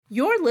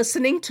You're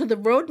listening to the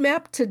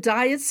Roadmap to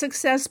Diet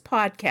Success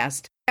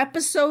podcast,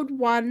 Episode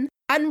 1,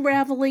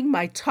 Unraveling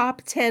My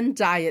Top 10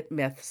 Diet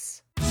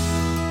Myths.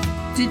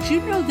 Did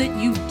you know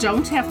that you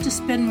don't have to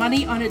spend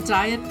money on a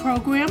diet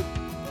program?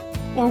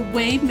 Or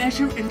weigh,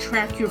 measure, and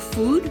track your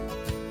food?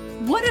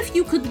 What if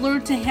you could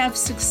learn to have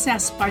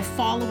success by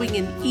following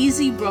an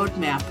easy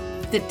roadmap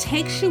that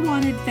takes you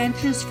on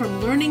adventures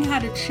from learning how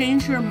to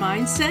change your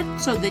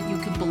mindset so that you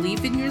can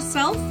believe in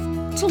yourself,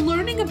 to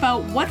learning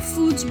about what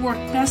foods work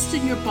best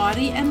in your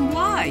body and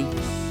why?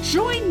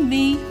 Join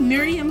me,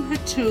 Miriam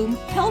Hatoum,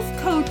 health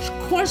coach,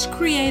 course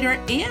creator,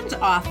 and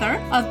author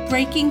of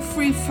Breaking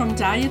Free from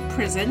Diet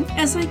Prison,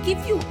 as I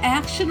give you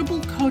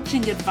actionable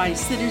coaching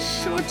advice that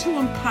is sure to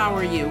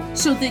empower you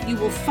so that you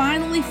will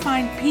finally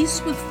find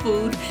peace with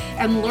food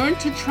and learn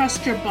to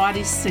trust your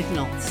body's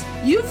signals.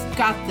 You've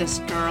got this,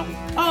 girl.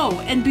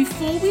 Oh, and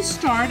before we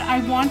start,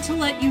 I want to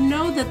let you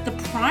know that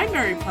the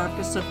primary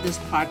purpose of this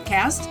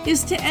podcast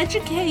is to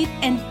educate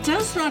and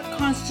does not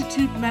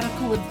constitute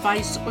medical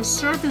advice or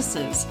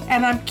services.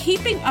 And I'm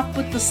keeping up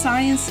with the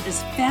science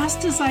as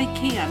fast as I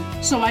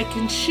can so I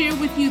can share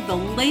with you the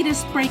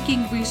latest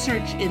breaking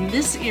research in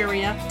this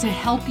area to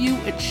help you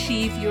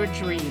achieve your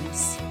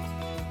dreams.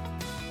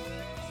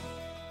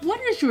 What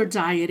is your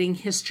dieting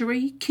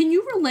history? Can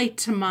you relate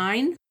to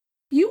mine?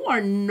 You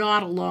are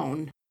not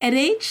alone. At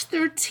age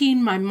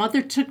 13, my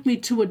mother took me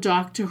to a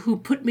doctor who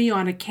put me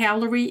on a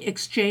calorie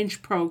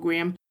exchange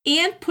program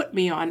and put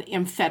me on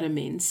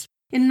amphetamines.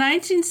 In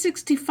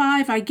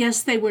 1965, I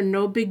guess they were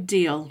no big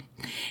deal.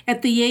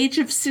 At the age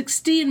of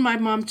 16, my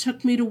mom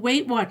took me to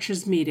Weight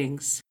Watchers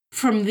meetings.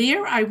 From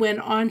there, I went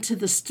on to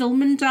the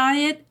Stillman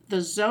diet, the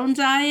Zone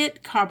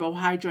diet,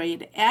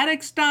 Carbohydrate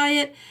Addicts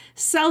diet,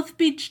 South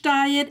Beach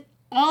diet,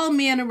 all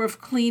manner of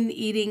clean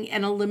eating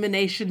and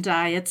elimination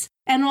diets,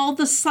 and all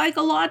the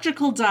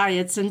psychological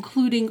diets,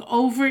 including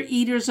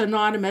Overeaters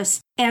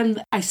Anonymous,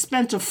 and I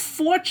spent a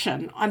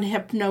fortune on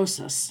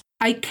hypnosis.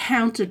 I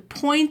counted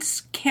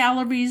points,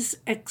 calories,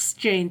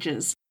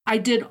 exchanges. I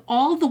did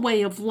all the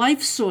way of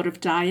life sort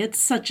of diets,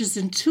 such as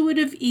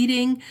intuitive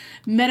eating,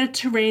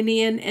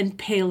 Mediterranean, and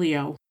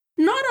paleo.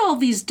 Not all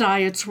these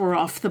diets were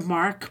off the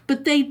mark,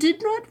 but they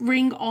did not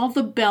ring all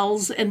the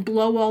bells and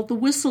blow all the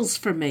whistles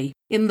for me.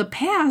 In the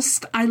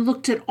past, I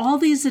looked at all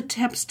these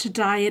attempts to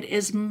diet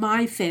as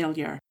my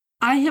failure.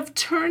 I have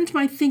turned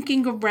my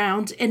thinking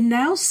around and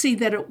now see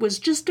that it was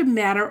just a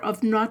matter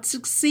of not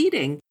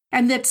succeeding,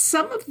 and that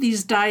some of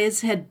these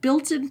diets had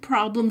built-in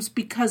problems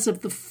because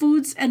of the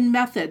foods and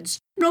methods,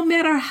 no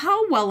matter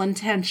how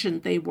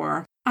well-intentioned they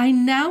were. I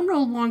now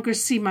no longer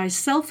see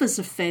myself as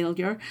a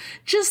failure,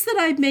 just that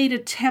I made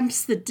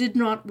attempts that did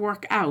not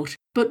work out,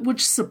 but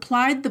which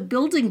supplied the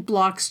building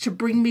blocks to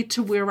bring me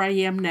to where I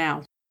am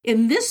now.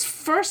 In this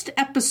first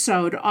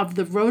episode of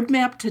the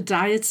Roadmap to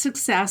Diet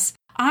Success,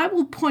 I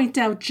will point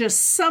out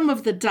just some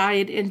of the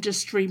diet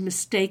industry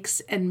mistakes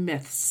and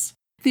myths.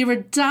 There are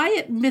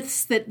diet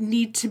myths that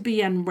need to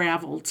be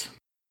unraveled.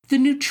 The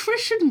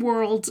nutrition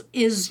world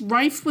is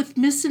rife with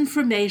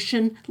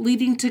misinformation,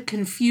 leading to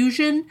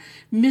confusion,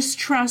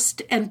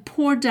 mistrust, and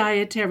poor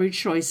dietary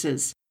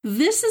choices.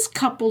 This is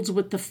coupled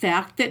with the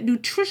fact that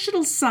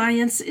nutritional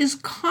science is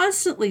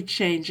constantly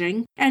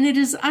changing, and it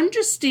is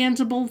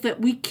understandable that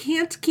we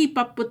can't keep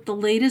up with the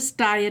latest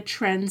diet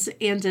trends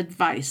and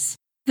advice.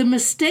 The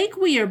mistake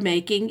we are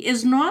making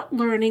is not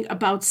learning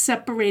about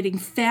separating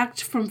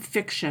fact from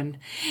fiction,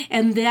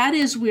 and that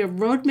is where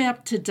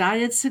Roadmap to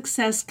Diet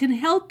Success can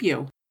help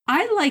you.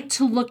 I like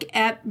to look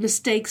at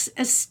mistakes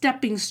as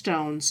stepping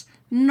stones,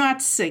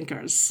 not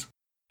sinkers.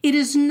 It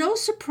is no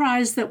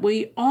surprise that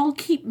we all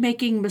keep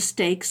making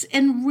mistakes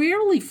and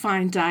rarely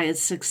find diet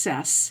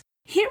success.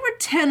 Here are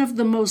 10 of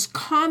the most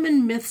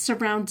common myths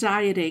around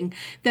dieting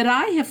that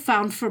I have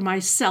found for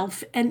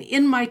myself and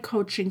in my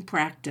coaching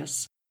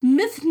practice.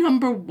 Myth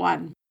number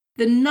 1.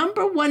 The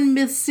number one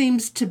myth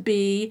seems to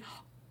be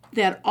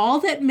that all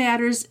that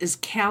matters is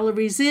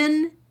calories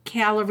in,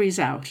 calories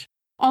out.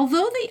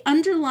 Although the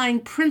underlying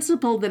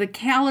principle that a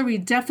calorie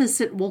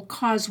deficit will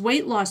cause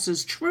weight loss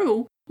is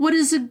true, what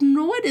is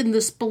ignored in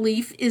this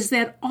belief is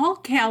that all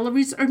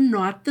calories are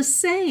not the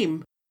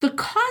same. The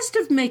cost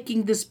of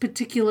making this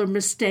particular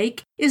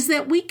mistake is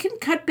that we can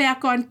cut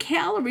back on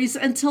calories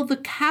until the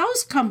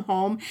cows come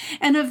home,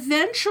 and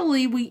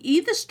eventually we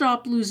either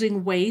stop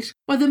losing weight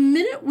or the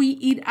minute we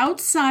eat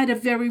outside a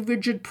very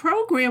rigid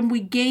program,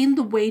 we gain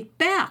the weight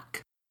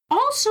back.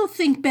 Also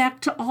think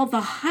back to all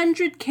the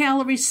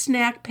 100-calorie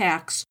snack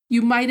packs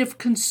you might have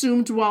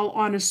consumed while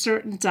on a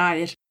certain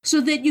diet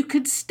so that you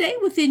could stay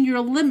within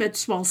your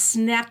limits while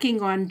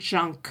snacking on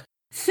junk.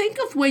 Think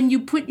of when you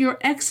put your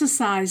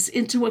exercise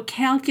into a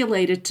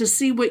calculator to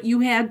see what you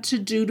had to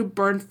do to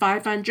burn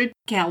 500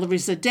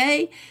 calories a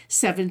day,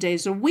 7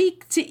 days a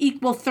week, to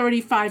equal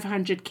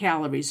 3,500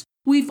 calories.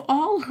 We've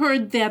all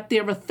heard that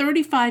there are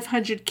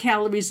 3,500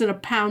 calories in a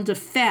pound of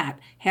fat,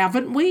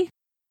 haven't we?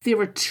 There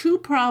are two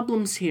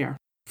problems here.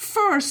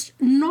 First,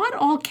 not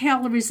all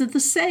calories are the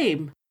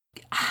same.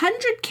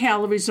 100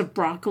 calories of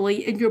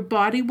broccoli in your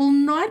body will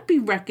not be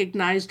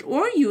recognized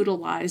or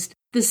utilized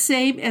the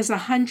same as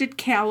 100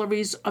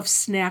 calories of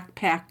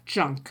snack-packed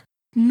junk.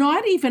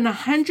 Not even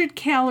 100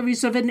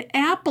 calories of an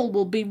apple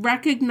will be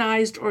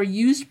recognized or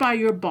used by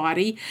your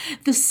body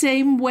the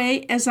same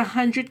way as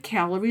 100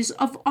 calories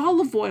of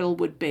olive oil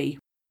would be.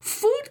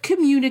 Food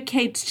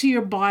communicates to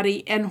your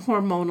body and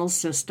hormonal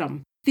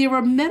system. There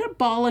are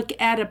metabolic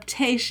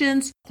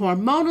adaptations,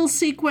 hormonal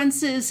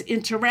sequences,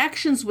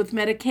 interactions with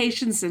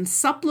medications and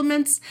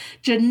supplements,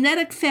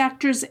 genetic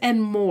factors,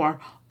 and more,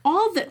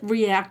 all that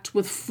react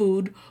with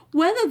food,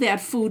 whether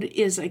that food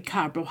is a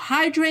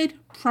carbohydrate,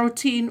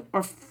 protein,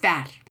 or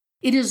fat.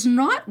 It is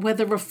not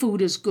whether a food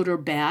is good or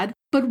bad,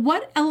 but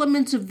what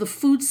element of the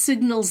food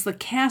signals the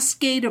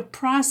cascade of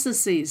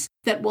processes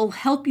that will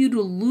help you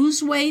to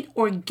lose weight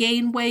or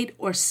gain weight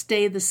or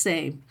stay the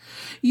same.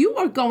 You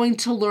are going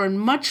to learn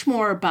much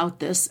more about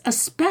this,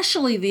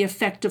 especially the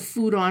effect of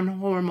food on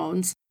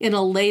hormones, in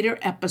a later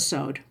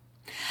episode.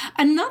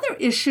 Another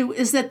issue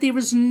is that there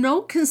is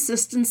no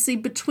consistency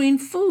between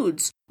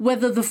foods,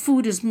 whether the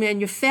food is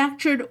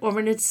manufactured or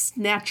in its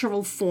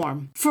natural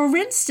form. For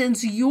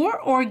instance,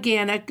 your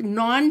organic,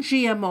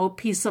 non-GMO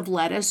piece of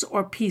lettuce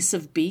or piece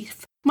of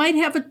beef might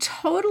have a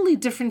totally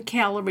different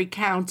calorie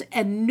count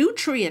and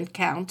nutrient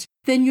count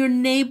than your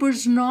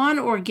neighbor's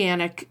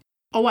non-organic,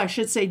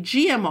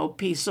 GMO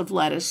piece of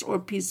lettuce or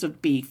piece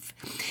of beef.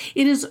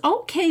 It is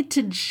okay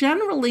to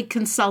generally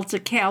consult a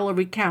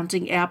calorie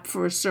counting app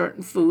for a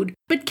certain food,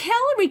 but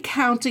calorie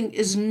counting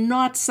is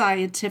not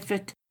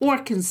scientific or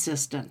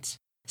consistent.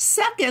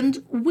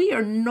 Second, we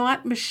are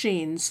not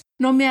machines.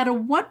 No matter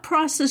what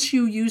process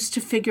you use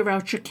to figure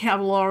out your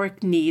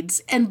caloric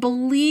needs, and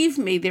believe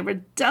me, there are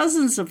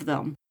dozens of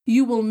them,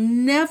 you will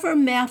never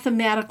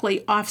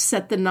mathematically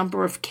offset the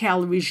number of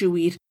calories you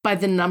eat by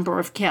the number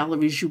of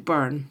calories you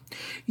burn.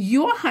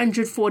 Your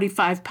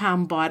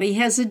 145-pound body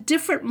has a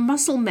different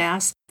muscle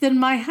mass than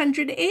my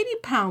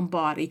 180-pound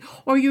body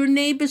or your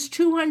neighbor's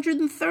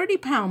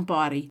 230-pound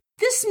body.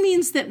 This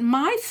means that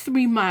my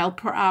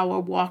 3-mile-per-hour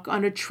walk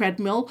on a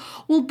treadmill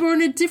will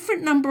burn a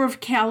different number of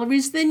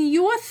calories than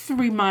your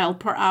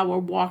 3-mile-per-hour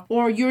walk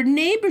or your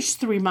neighbor's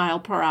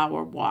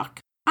 3-mile-per-hour walk.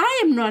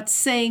 I am not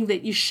saying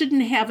that you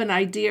shouldn't have an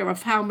idea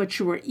of how much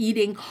you are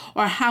eating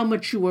or how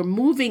much you are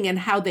moving and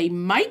how they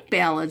might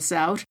balance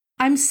out.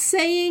 I'm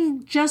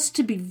saying just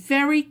to be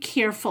very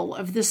careful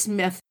of this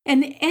myth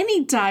and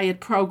any diet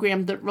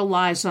program that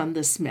relies on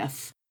this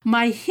myth.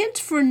 My hint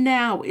for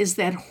now is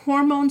that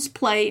hormones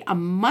play a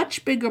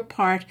much bigger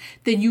part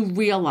than you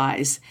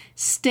realize.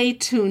 Stay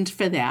tuned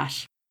for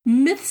that.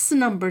 Myths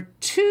number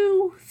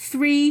 2,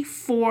 3,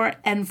 4,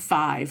 and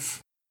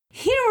 5.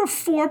 Here are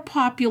 4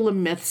 popular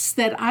myths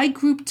that I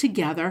grouped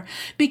together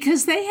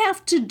because they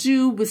have to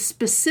do with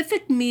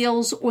specific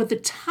meals or the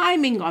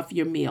timing of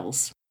your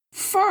meals.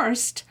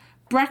 First,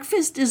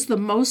 breakfast is the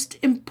most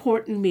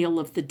important meal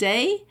of the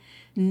day.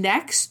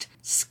 Next,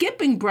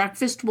 skipping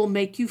breakfast will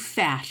make you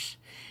fat.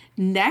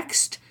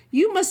 Next,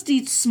 you must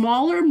eat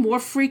smaller, more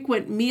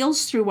frequent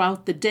meals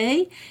throughout the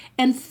day.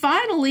 And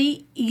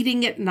finally,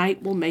 eating at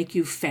night will make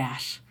you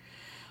fat.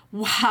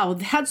 Wow,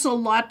 that's a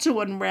lot to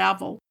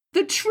unravel.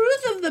 The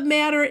truth of the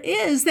matter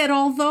is that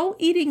although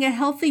eating a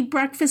healthy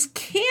breakfast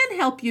can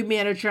help you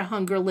manage your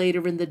hunger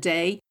later in the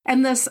day,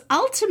 and thus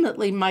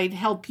ultimately might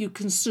help you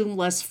consume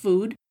less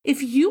food,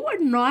 if you are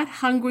not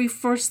hungry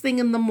first thing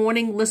in the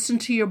morning, listen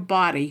to your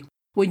body.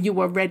 When you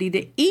are ready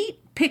to eat,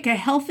 pick a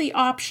healthy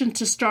option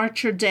to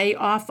start your day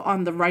off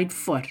on the right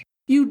foot.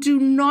 You do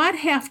not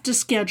have to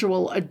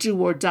schedule a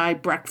do-or-die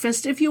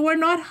breakfast if you are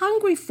not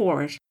hungry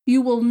for it.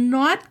 You will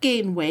not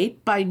gain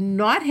weight by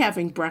not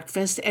having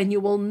breakfast, and you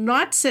will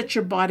not set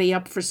your body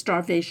up for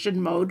starvation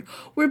mode,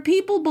 where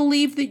people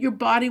believe that your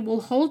body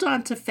will hold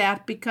on to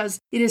fat because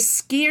it is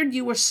scared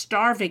you are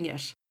starving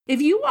it.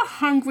 If you are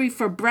hungry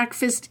for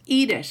breakfast,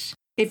 eat it.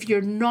 If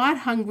you're not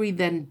hungry,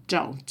 then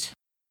don't.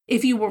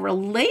 If you are a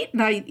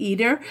late-night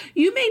eater,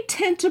 you may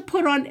tend to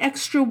put on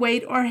extra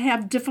weight or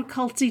have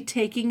difficulty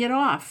taking it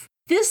off.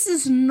 This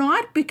is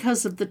not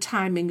because of the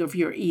timing of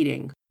your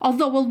eating.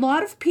 Although a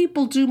lot of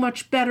people do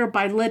much better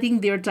by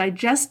letting their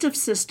digestive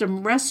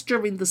system rest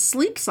during the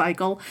sleep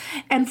cycle,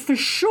 and for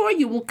sure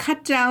you will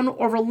cut down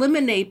or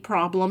eliminate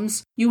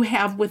problems you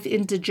have with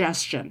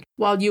indigestion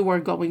while you are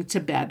going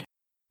to bed.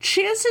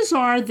 Chances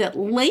are that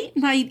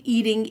late-night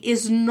eating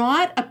is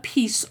not a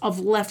piece of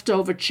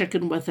leftover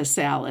chicken with a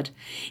salad.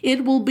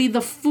 It will be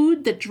the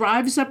food that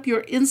drives up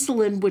your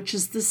insulin, which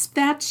is this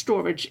fat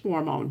storage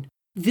hormone.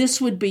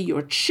 This would be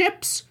your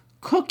chips,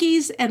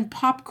 cookies, and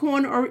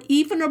popcorn, or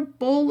even a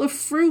bowl of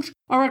fruit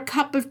or a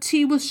cup of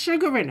tea with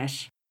sugar in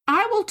it.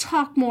 I will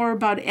talk more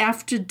about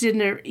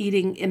after-dinner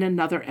eating in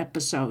another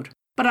episode,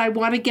 but I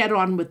want to get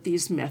on with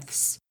these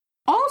myths.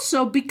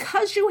 Also,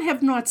 because you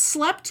have not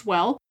slept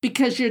well,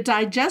 because your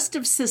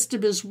digestive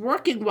system is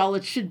working while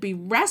it should be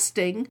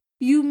resting,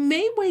 you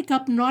may wake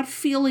up not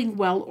feeling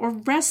well or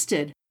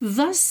rested,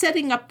 thus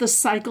setting up the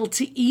cycle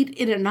to eat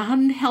in an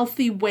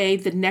unhealthy way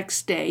the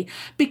next day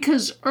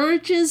because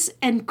urges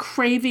and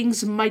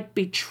cravings might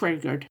be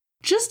triggered.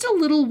 Just a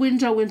little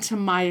window into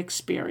my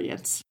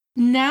experience.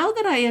 Now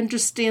that I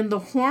understand the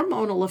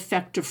hormonal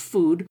effect of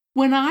food,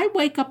 when I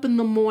wake up in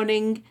the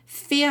morning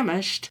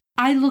famished,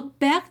 I look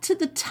back to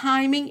the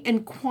timing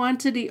and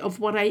quantity of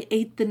what I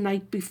ate the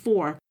night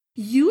before.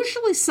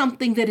 Usually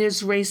something that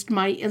has raised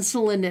my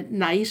insulin at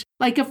night,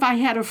 like if I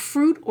had a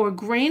fruit or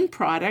grain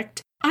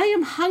product, I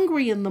am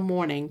hungry in the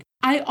morning.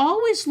 I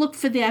always look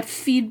for that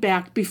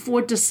feedback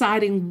before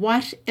deciding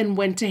what and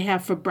when to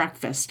have for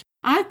breakfast.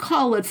 I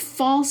call it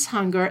false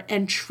hunger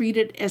and treat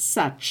it as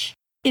such.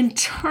 In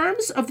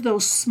terms of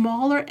those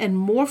smaller and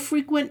more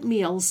frequent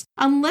meals,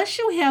 unless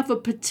you have a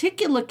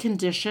particular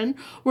condition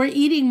where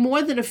eating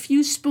more than a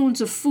few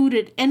spoons of food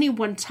at any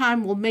one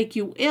time will make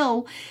you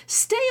ill,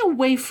 stay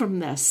away from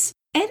this.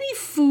 Any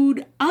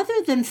food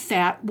other than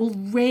fat will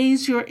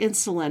raise your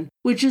insulin,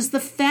 which is the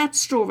fat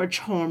storage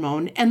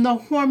hormone and the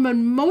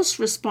hormone most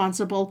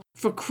responsible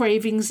for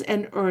cravings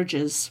and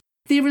urges.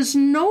 There is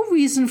no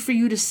reason for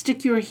you to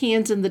stick your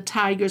hands in the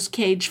tiger's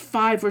cage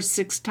 5 or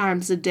 6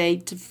 times a day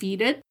to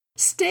feed it.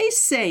 Stay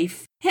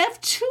safe,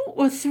 have 2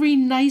 or 3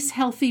 nice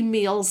healthy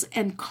meals,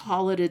 and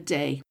call it a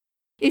day.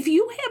 If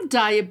you have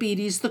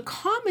diabetes, the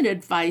common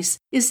advice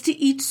is to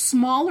eat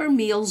smaller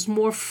meals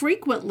more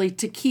frequently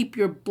to keep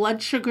your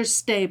blood sugar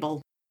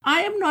stable.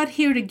 I am not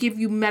here to give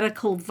you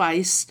medical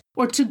advice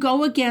or to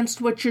go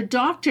against what your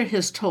doctor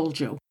has told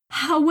you.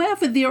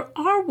 However, there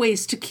are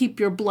ways to keep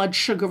your blood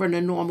sugar in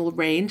a normal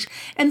range,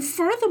 and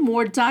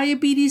furthermore,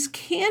 diabetes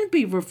can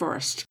be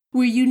reversed,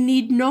 where you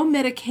need no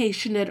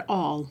medication at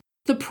all.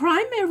 The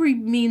primary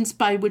means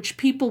by which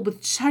people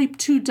with type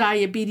 2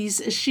 diabetes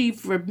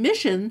achieve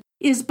remission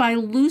is by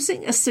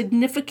losing a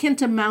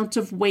significant amount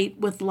of weight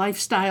with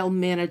lifestyle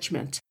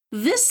management.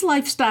 This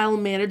lifestyle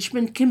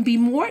management can be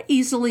more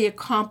easily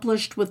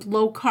accomplished with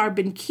low-carb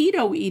and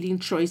keto eating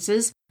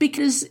choices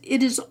because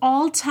it is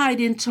all tied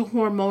into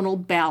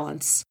hormonal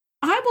balance.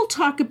 I will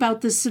talk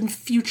about this in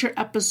future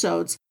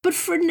episodes, but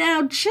for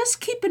now,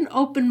 just keep an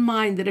open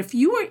mind that if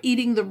you are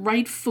eating the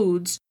right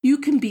foods, you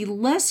can be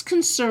less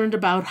concerned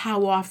about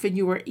how often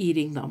you are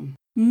eating them.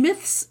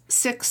 Myths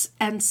 6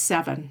 and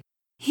 7.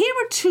 Here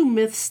are 2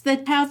 myths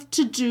that have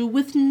to do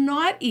with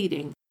not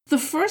eating. The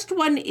first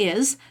one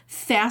is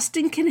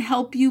fasting can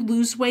help you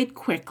lose weight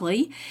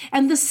quickly,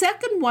 and the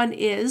second one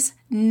is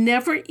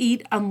never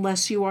eat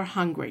unless you are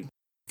hungry.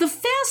 The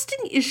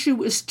fasting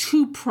issue is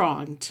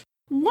 2-pronged.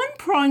 One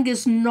prong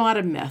is not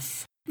a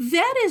myth.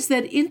 That is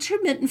that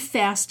intermittent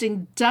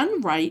fasting done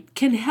right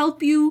can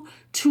help you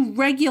to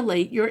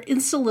regulate your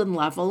insulin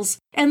levels,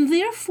 and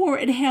therefore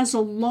it has a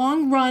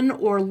long-run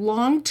or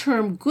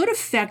long-term good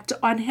effect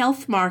on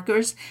health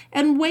markers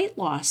and weight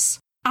loss.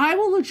 I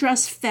will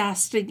address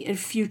fasting in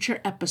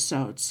future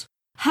episodes.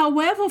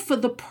 However, for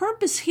the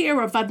purpose here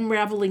of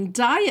unraveling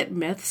diet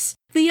myths,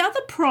 the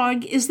other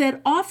prong is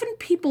that often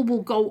people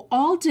will go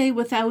all day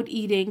without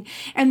eating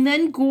and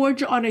then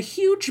gorge on a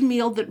huge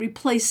meal that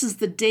replaces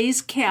the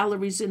day's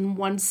calories in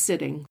one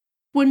sitting.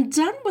 When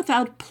done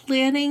without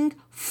planning,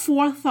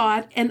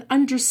 forethought, and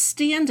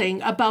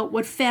understanding about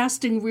what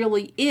fasting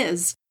really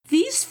is,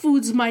 these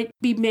foods might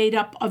be made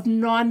up of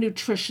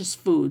non-nutritious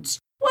foods.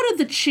 What are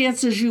the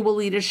chances you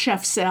will eat a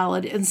chef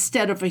salad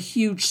instead of a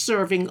huge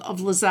serving of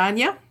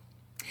lasagna?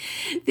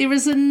 There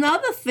is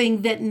another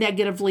thing that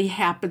negatively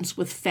happens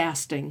with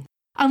fasting.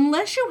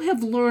 Unless you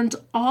have learned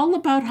all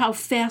about how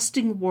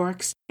fasting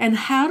works and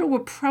how to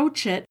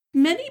approach it,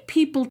 many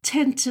people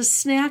tend to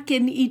snack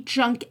and eat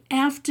junk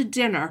after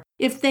dinner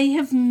if they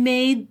have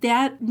made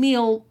that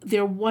meal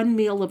their one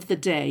meal of the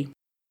day.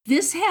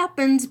 This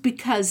happens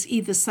because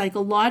either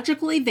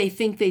psychologically they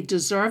think they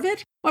deserve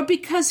it, or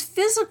because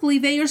physically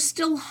they are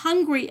still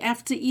hungry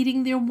after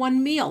eating their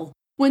one meal.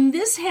 When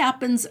this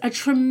happens, a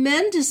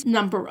tremendous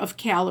number of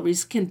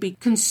calories can be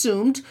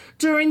consumed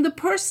during the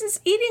person's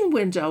eating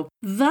window,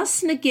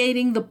 thus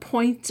negating the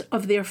point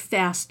of their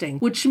fasting,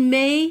 which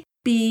may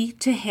be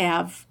to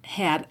have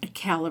had a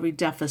calorie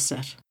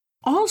deficit.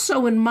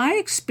 Also, in my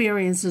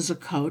experience as a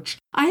coach,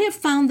 I have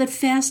found that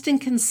fasting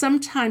can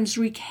sometimes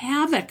wreak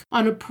havoc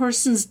on a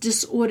person's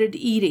disordered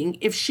eating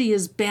if she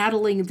is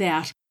battling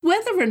that,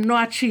 whether or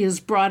not she has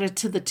brought it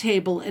to the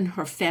table in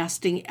her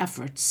fasting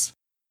efforts.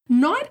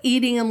 Not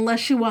eating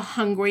unless you are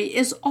hungry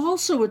is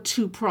also a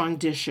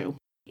 2-pronged issue.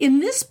 In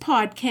this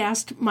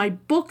podcast, my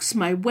books,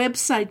 my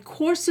website,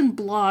 course, and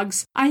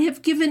blogs, I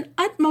have given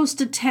utmost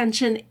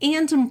attention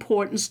and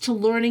importance to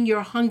learning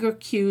your hunger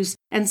cues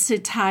and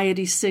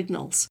satiety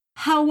signals.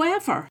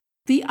 However,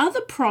 the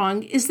other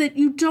prong is that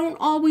you don't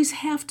always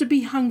have to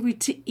be hungry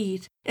to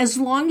eat, as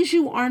long as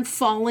you aren't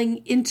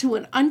falling into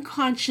an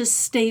unconscious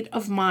state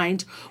of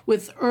mind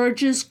with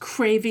urges,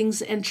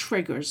 cravings, and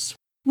triggers.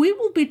 We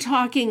will be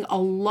talking a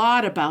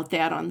lot about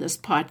that on this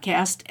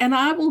podcast, and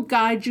I will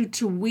guide you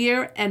to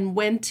where and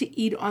when to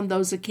eat on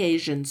those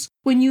occasions,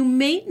 when you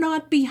may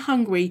not be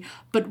hungry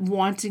but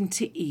wanting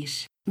to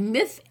eat.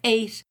 Myth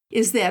 8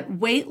 is that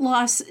weight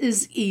loss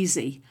is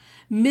easy.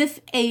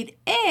 Myth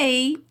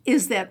 8A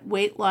is that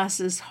weight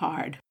loss is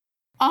hard.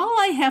 All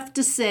I have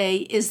to say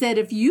is that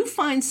if you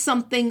find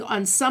something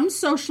on some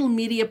social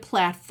media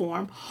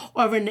platform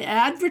or an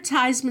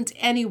advertisement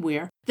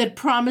anywhere that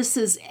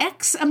promises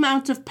X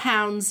amount of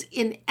pounds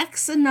in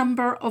X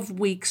number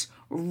of weeks,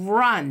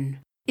 run.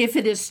 If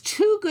it is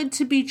too good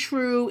to be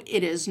true,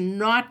 it is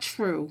not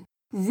true.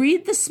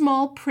 Read the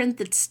small print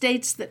that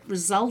states that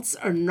results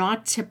are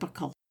not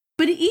typical.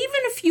 But even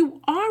if you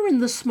are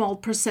in the small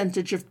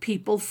percentage of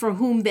people for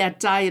whom that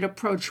diet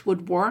approach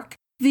would work,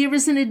 there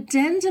is an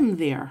addendum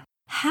there.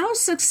 How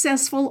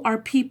successful are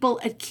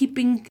people at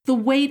keeping the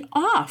weight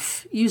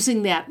off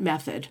using that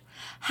method?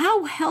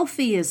 How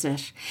healthy is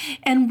it?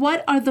 And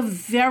what are the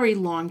very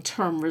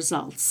long-term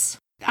results?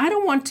 I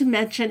don't want to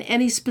mention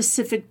any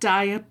specific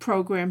diet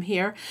program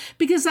here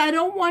because I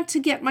don't want to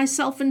get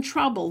myself in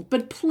trouble,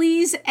 but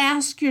please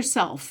ask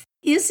yourself,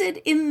 is it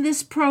in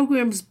this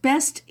program's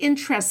best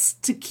interests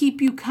to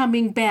keep you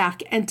coming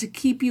back and to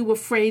keep you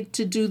afraid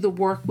to do the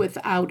work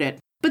without it?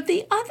 But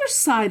the other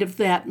side of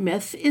that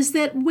myth is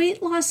that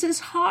weight loss is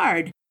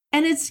hard,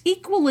 and it's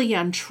equally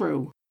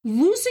untrue.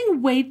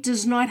 Losing weight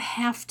does not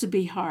have to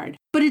be hard,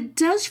 but it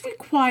does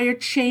require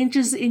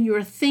changes in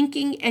your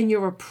thinking and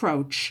your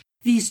approach.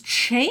 These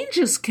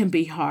changes can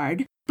be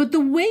hard, but the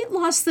weight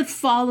loss that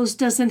follows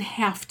doesn't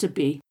have to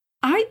be.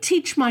 I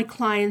teach my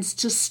clients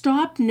to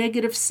stop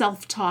negative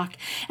self-talk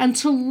and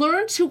to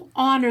learn to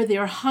honor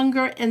their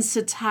hunger and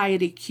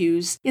satiety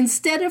cues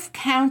instead of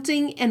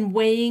counting and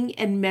weighing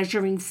and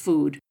measuring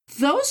food.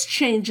 Those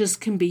changes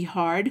can be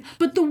hard,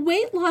 but the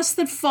weight loss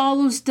that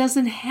follows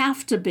doesn't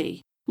have to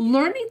be.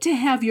 Learning to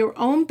have your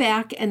own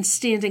back and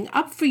standing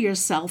up for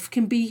yourself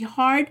can be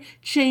hard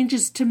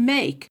changes to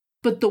make,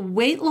 but the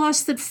weight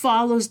loss that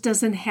follows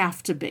doesn't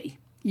have to be.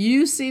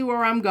 You see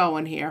where I'm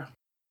going here.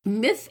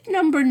 Myth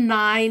number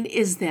 9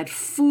 is that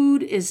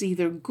food is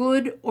either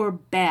good or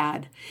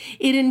bad.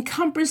 It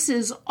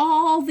encompasses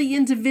all the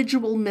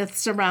individual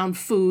myths around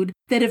food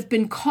that have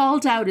been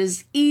called out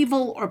as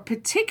evil or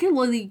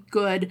particularly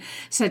good,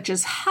 such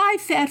as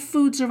high-fat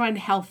foods are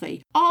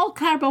unhealthy, all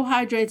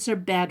carbohydrates are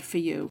bad for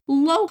you,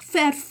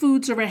 low-fat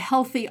foods are a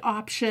healthy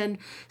option,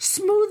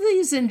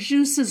 smoothies and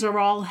juices are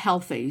all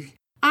healthy.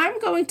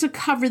 I'm going to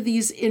cover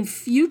these in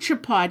future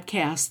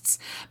podcasts,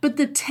 but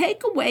the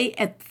takeaway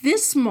at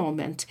this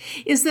moment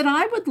is that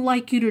I would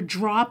like you to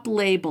drop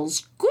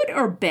labels, good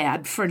or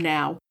bad for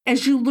now,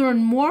 as you learn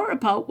more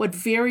about what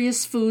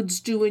various foods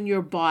do in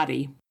your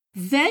body.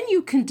 Then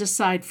you can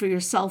decide for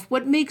yourself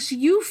what makes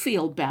you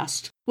feel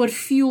best, what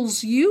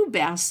fuels you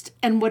best,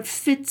 and what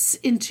fits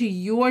into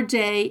your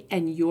day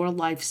and your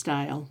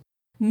lifestyle.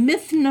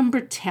 Myth number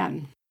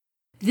 10.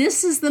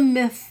 This is the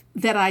myth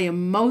that I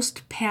am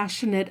most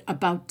passionate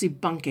about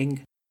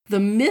debunking. The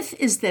myth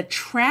is that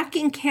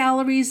tracking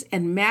calories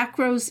and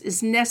macros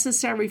is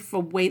necessary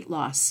for weight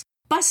loss.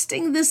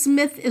 Busting this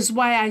myth is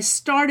why I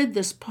started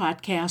this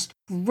podcast,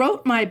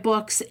 wrote my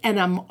books, and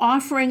I'm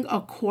offering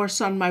a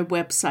course on my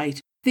website.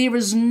 There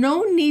is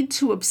no need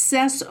to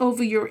obsess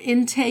over your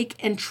intake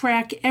and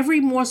track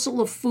every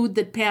morsel of food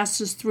that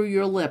passes through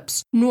your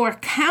lips, nor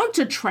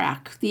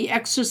counter-track the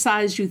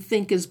exercise you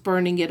think is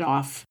burning it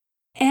off.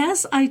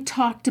 As I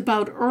talked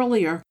about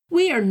earlier,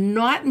 we are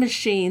not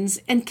machines,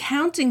 and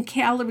counting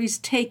calories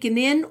taken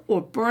in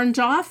or burned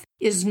off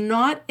is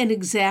not an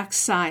exact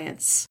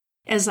science.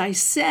 As I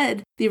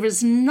said, there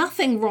is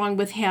nothing wrong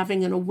with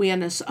having an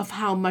awareness of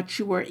how much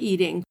you are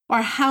eating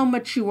or how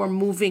much you are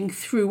moving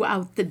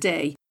throughout the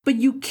day, but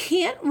you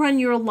can't run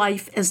your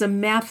life as a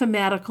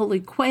mathematical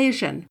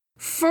equation.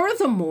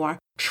 Furthermore,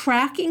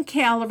 tracking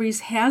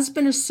calories has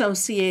been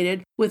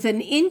associated with an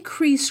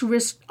increased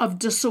risk of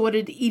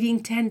disordered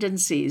eating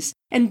tendencies,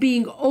 and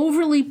being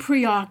overly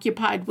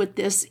preoccupied with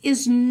this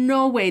is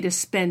no way to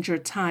spend your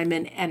time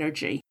and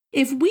energy.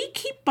 If we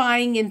keep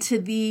buying into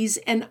these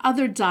and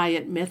other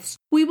diet myths,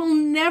 we will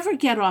never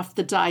get off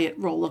the diet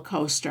roller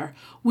coaster.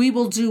 We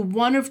will do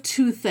one of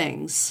two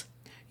things.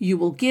 You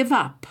will give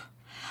up.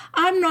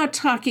 I'm not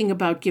talking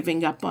about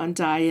giving up on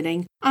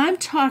dieting. I'm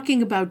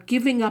talking about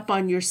giving up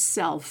on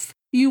yourself.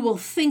 You will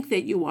think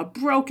that you are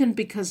broken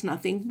because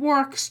nothing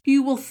works.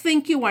 You will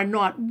think you are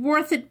not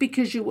worth it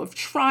because you have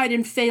tried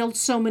and failed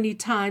so many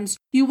times.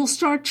 You will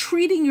start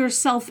treating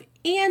yourself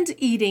and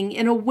eating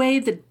in a way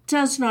that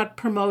does not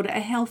promote a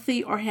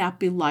healthy or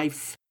happy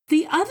life.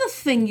 The other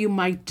thing you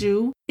might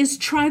do is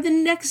try the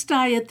next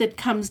diet that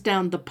comes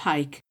down the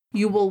pike.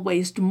 You will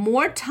waste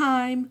more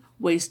time,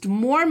 waste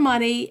more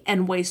money,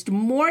 and waste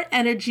more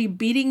energy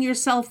beating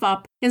yourself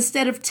up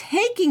instead of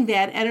taking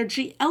that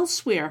energy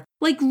elsewhere,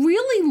 like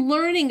really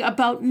learning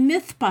about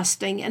myth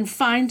busting and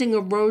finding a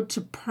road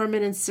to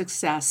permanent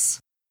success.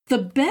 The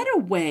better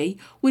way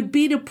would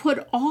be to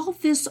put all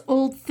this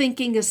old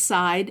thinking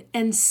aside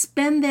and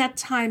spend that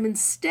time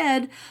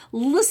instead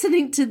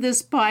listening to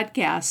this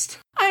podcast.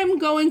 I'm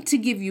going to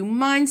give you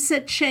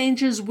mindset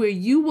changes where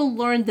you will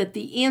learn that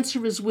the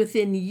answer is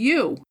within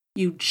you.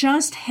 You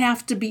just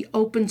have to be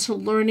open to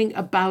learning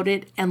about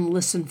it and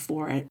listen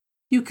for it.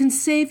 You can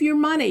save your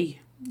money.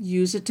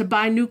 Use it to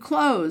buy new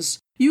clothes.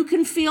 You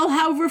can feel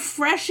how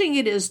refreshing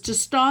it is to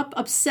stop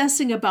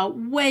obsessing about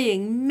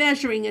weighing,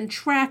 measuring, and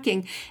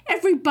tracking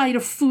every bite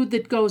of food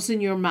that goes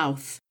in your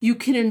mouth. You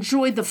can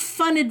enjoy the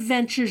fun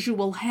adventures you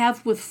will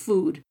have with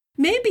food,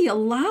 maybe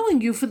allowing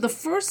you for the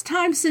first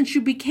time since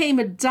you became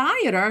a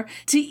dieter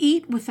to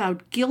eat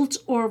without guilt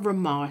or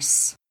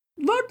remorse.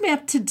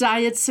 Roadmap to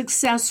Diet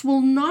Success will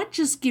not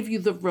just give you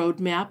the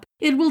roadmap,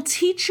 it will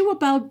teach you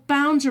about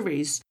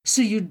boundaries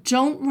so you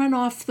don't run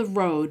off the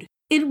road.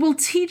 It will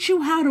teach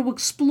you how to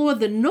explore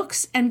the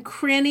nooks and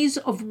crannies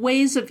of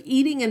ways of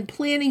eating and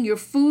planning your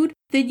food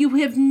that you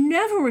have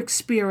never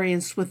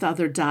experienced with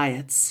other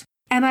diets.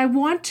 And I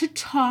want to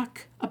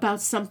talk about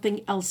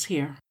something else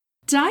here.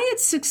 Diet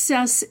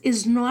success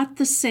is not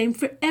the same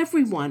for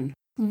everyone.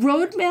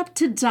 Roadmap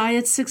to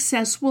Diet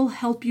Success will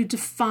help you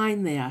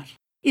define that.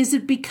 Is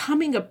it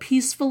becoming a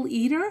peaceful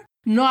eater?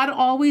 Not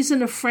always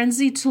in a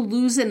frenzy to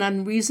lose an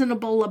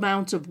unreasonable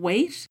amount of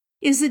weight?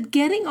 Is it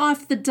getting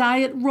off the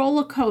diet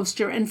roller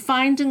coaster and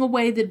finding a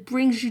way that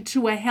brings you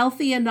to a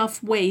healthy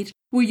enough weight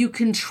where you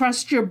can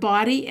trust your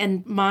body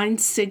and mind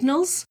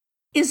signals?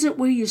 Is it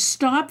where you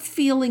stop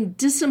feeling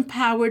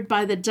disempowered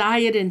by the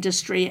diet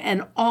industry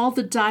and all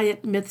the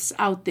diet myths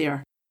out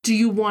there? Do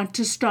you want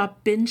to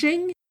stop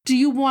binging? Do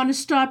you want to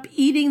stop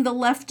eating the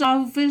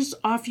leftovers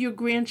off your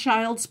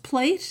grandchild's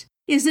plate?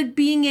 Is it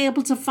being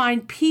able to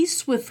find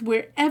peace with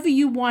wherever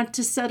you want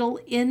to settle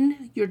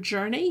in your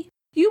journey?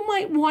 You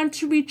might want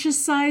to reach a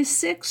size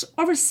 6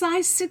 or a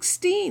size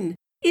 16.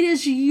 It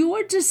is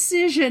your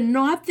decision,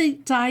 not the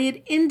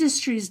diet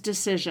industry's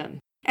decision.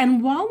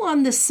 And while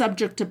on this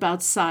subject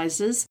about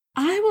sizes,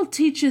 I will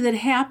teach you that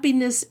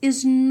happiness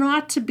is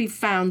not to be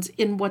found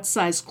in what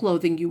size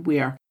clothing you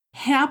wear.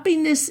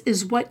 Happiness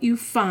is what you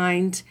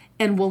find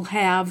and will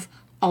have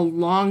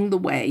along the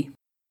way.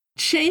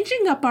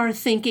 Changing up our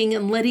thinking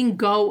and letting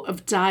go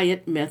of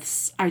diet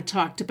myths I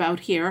talked about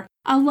here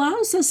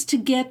allows us to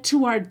get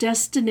to our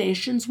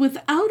destinations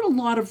without a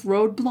lot of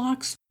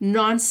roadblocks,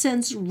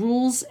 nonsense,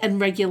 rules, and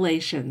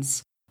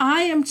regulations.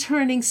 I am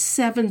turning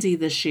 70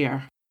 this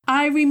year.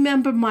 I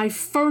remember my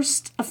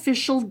first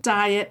official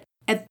diet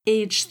at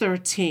age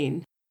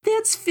 13.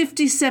 That's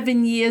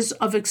 57 years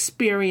of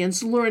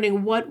experience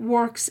learning what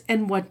works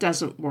and what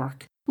doesn't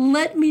work.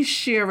 Let me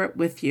share it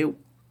with you.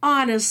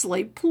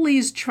 Honestly,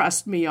 please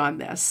trust me on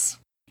this.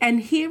 And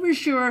here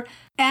is your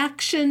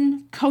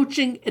action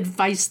coaching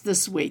advice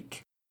this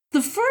week.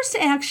 The first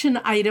action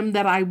item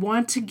that I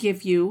want to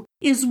give you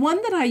is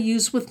one that I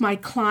use with my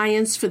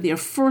clients for their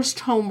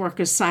first homework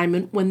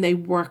assignment when they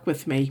work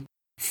with me.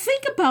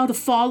 Think about the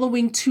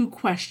following 2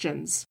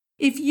 questions.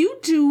 If you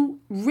do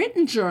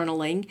written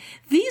journaling,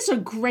 these are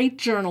great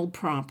journal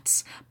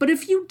prompts. But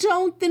if you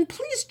don't, then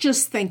please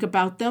just think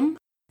about them.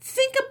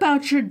 Think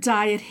about your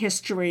diet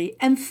history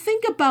and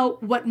think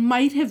about what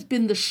might have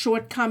been the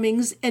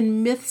shortcomings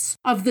and myths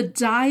of the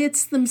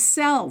diets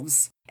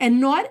themselves,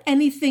 and not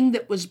anything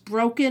that was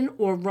broken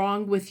or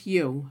wrong with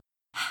you.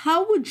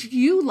 How would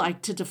you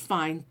like to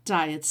define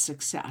diet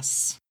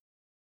success?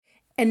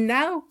 And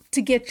now,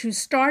 to get you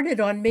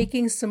started on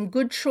making some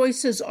good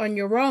choices on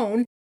your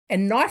own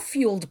and not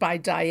fueled by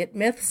diet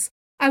myths,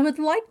 I would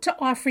like to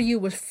offer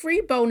you a free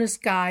bonus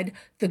guide,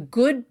 The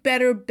Good,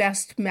 Better,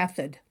 Best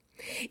Method.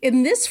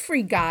 In this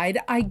free guide,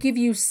 I give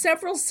you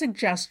several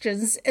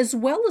suggestions as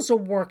well as a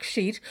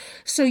worksheet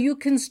so you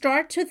can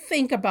start to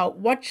think about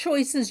what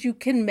choices you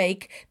can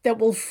make that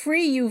will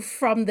free you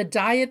from the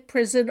diet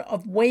prison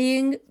of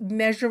weighing,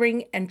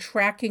 measuring, and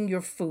tracking your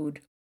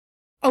food.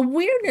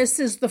 Awareness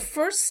is the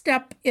first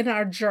step in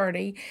our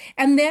journey,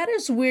 and that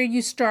is where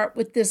you start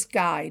with this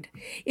guide.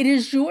 It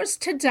is yours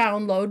to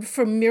download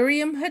from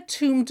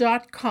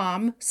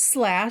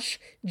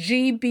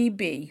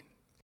miriamhattoum.com/GBB.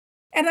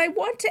 And I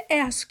want to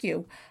ask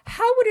you,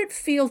 how would it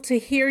feel to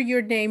hear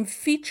your name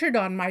featured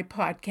on my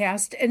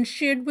podcast and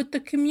shared with the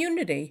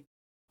community?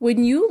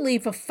 When you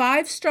leave a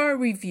 5-star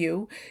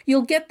review,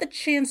 you'll get the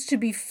chance to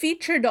be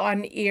featured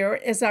on air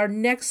as our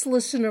next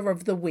listener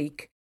of the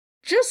week.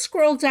 Just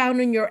scroll down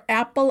in your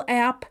Apple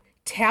app,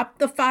 tap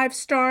the 5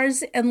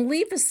 stars, and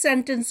leave a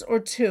sentence or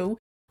 2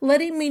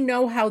 letting me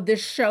know how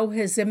this show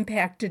has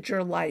impacted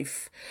your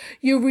life.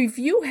 Your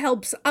review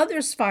helps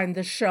others find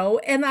the show,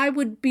 and I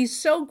would be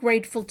so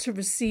grateful to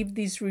receive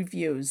these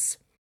reviews.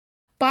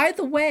 By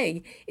the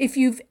way, if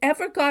you've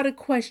ever got a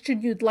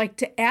question you'd like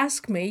to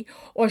ask me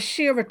or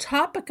share a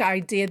topic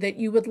idea that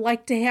you would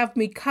like to have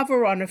me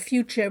cover on a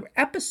future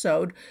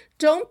episode,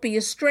 don't be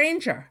a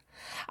stranger.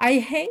 I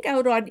hang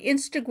out on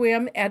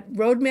Instagram at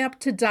Roadmap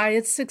to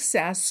Diet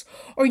Success,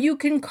 or you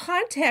can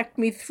contact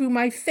me through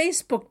my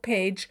Facebook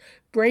page,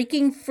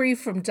 Breaking Free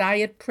from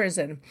Diet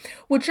Prison,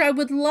 which I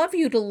would love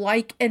you to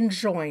like and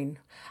join.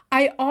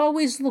 I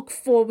always look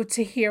forward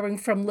to hearing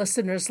from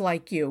listeners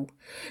like you.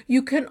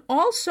 You can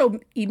also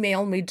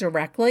email me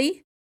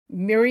directly,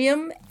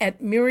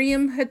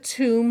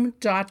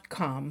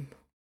 miriam@miriamhattoum.com.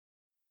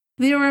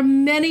 There are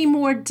many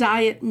more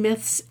diet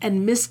myths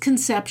and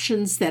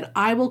misconceptions that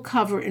I will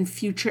cover in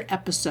future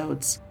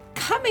episodes.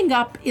 Coming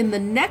up in the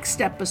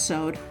next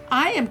episode,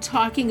 I am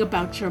talking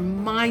about your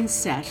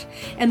mindset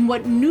and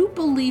what new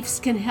beliefs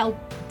can help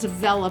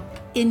develop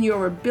in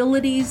your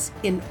abilities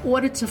in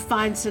order to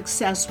find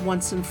success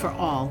once and for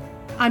all.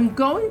 I'm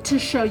going to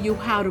show you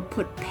how to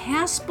put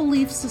past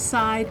beliefs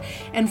aside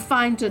and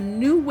find a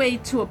new way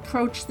to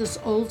approach this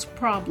old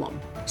problem.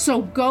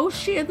 So go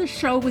share the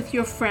show with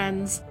your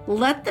friends,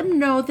 let them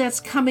know that's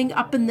coming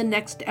up in the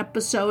next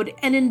episode,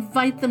 and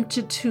invite them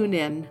to tune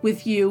in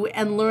with you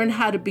and learn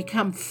how to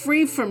become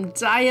free from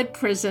diet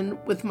prison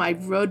with my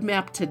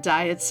roadmap to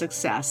diet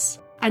success.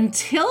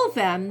 Until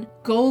then,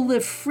 go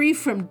live free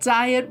from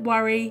diet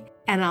worry,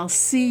 and I'll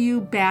see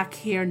you back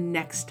here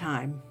next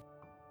time.